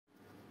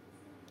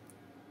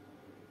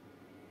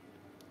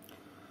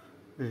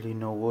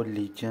Lenovo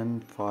Legion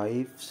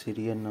 5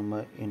 serial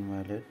number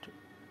invalid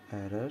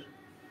error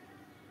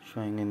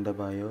showing in the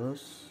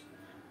BIOS,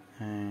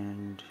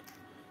 and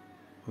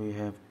we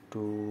have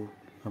to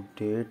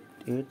update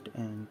it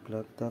and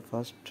plug the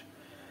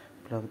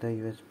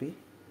USB,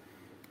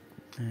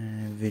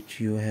 which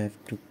you have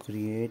to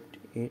create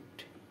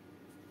it.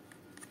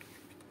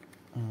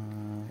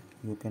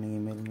 You can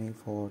email me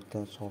for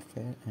the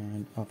software,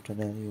 and after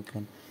that you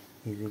can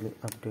easily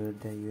update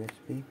the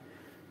USB.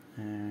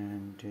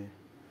 And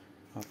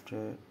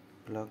after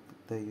plug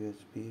the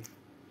USB,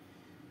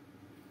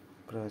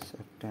 press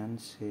F10,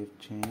 save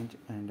change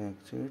and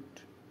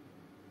exit.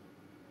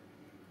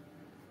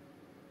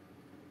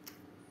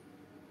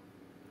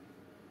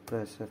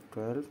 Press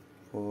F12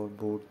 for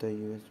boot the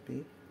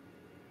USB.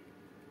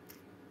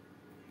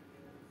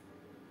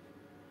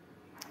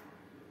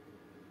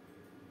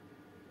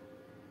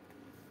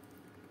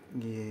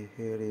 Yeah,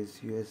 here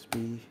is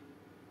USB,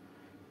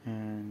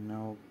 and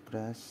now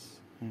press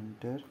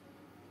enter.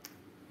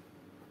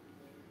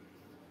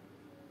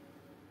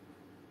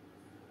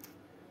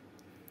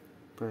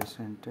 Press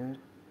enter,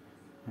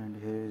 and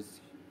here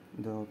is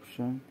the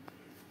option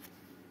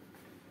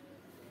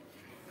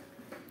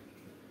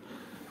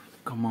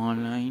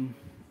command line.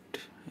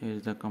 Here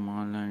is the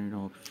command line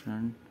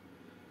option,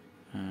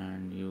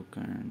 and you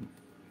can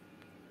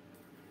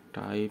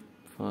type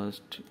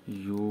first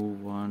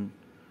u1.nsh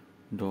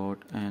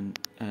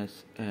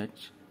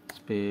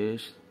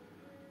space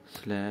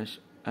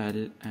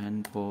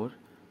 /ln for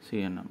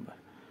serial number,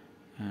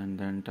 and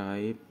then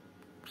type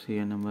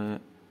serial number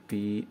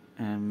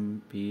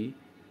PMP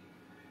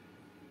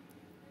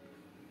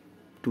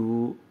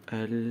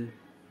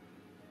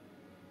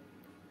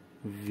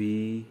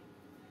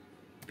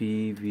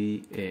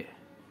 2LVPVA.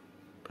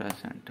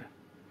 Press enter.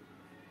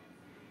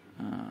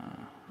 I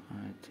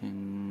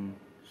think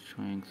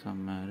showing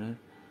some error.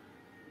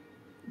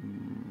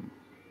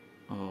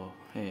 Oh,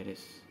 here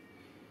is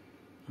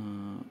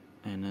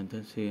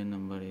another serial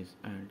number is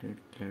added.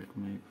 Let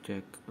me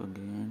check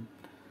again.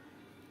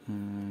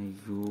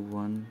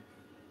 U1.nsh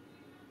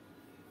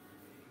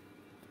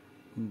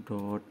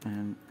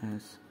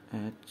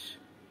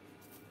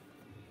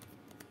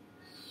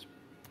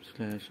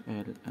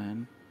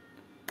 /ln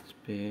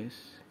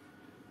space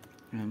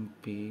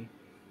MP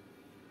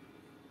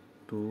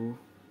 2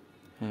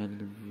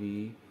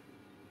 LVPVA.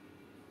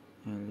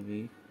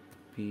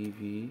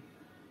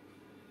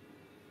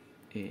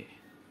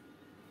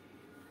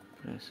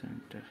 Press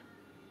enter.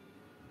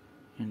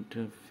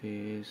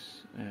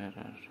 Interface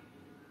error.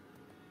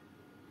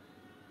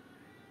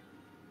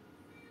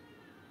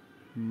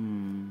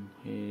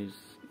 His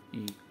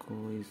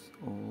echo is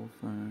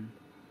off, and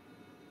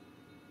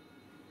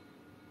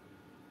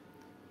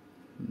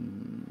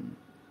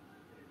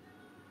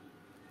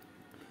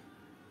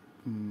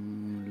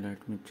let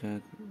me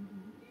check.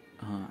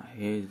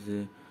 His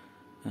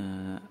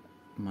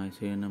my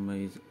serial number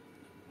is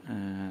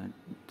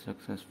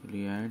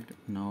successfully added.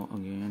 Now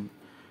again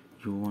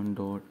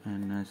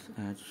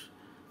u1.nsh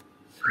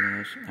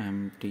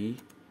 /mt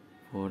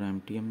for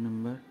MTM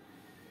number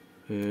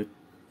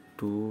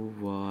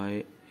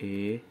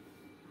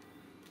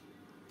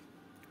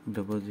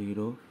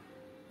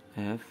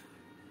 82YA00FAPS.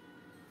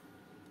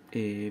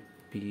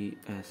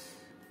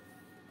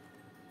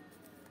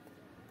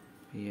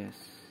 Yes.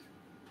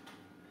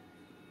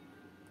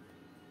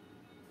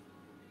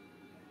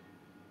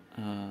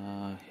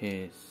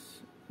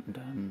 Yes,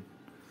 done.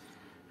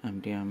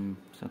 MTM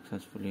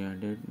successfully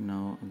added.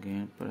 Now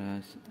again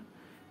press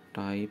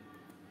type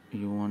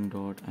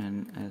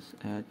u1.nsh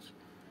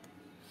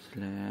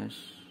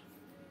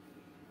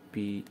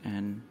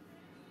 /PN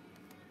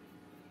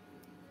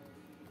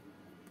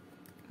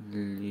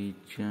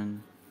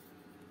Legion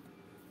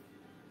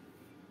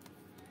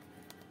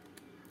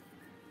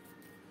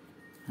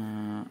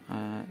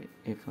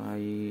if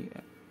I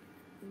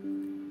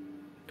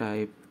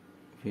type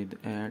with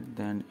add,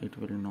 then it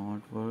will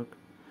not work,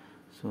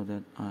 so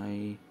that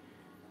I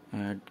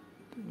add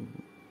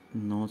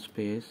no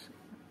space,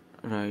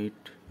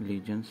 write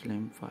Legion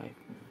Slim 5,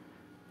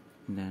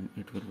 then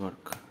it will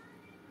work.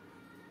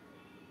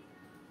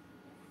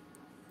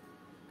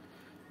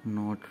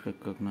 Not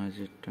recognize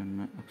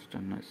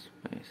external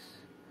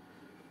space.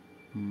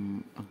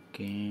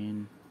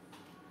 Again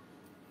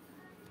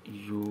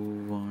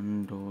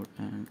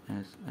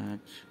u1.nsh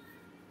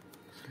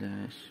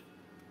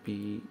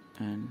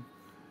 /PN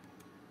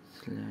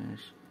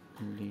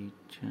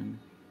 /Legion.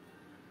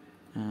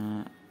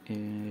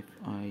 If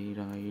I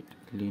write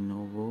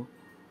Lenovo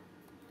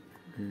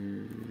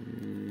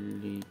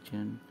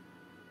Legion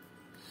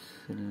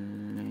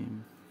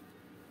Slim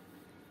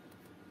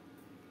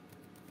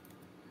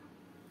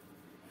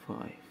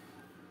 5,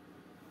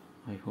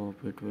 I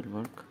hope it will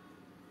work.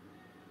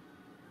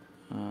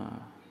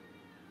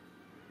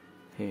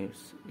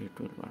 Here's it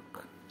will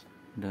work.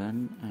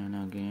 Done. And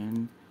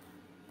again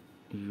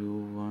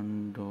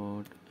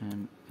u1.nsh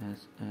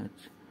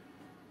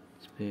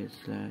space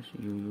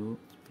 /UU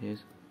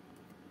space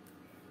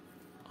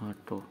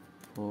auto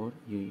for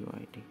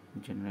UUID,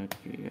 generate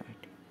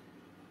UUID.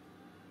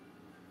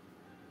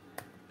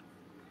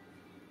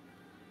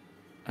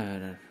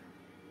 error.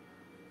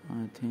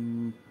 I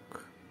think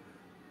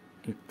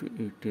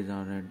it is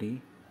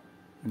already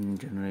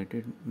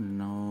generated.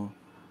 Now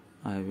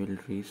I will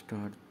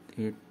restart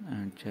it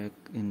and check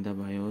in the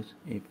BIOS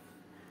if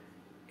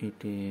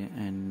it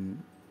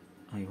and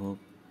I hope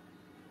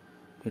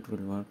it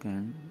will work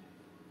and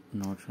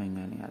not showing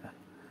any error.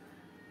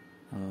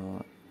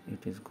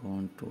 It is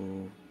gone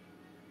to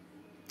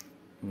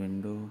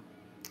window.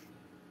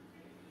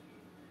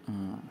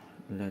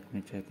 Let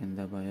me check in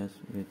the BIOS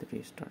with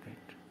restart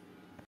it.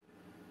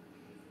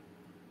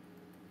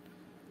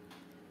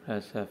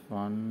 Press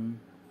F1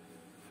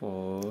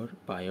 for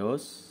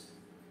BIOS.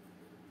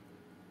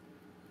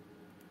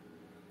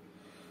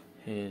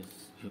 Here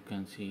you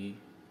can see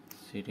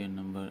serial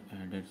number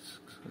added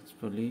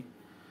successfully.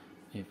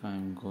 If I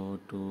go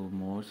to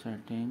more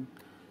setting,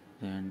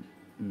 then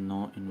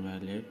no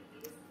invalid,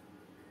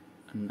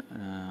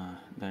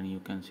 then you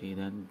can see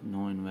that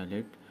no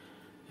invalid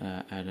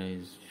error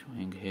is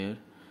showing here,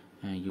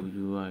 and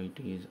UUID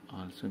is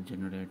also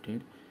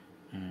generated,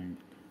 and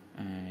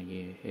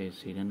here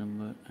serial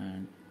number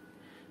and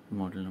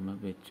model number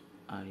which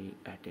I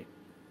added.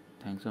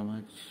 Thanks so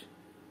much.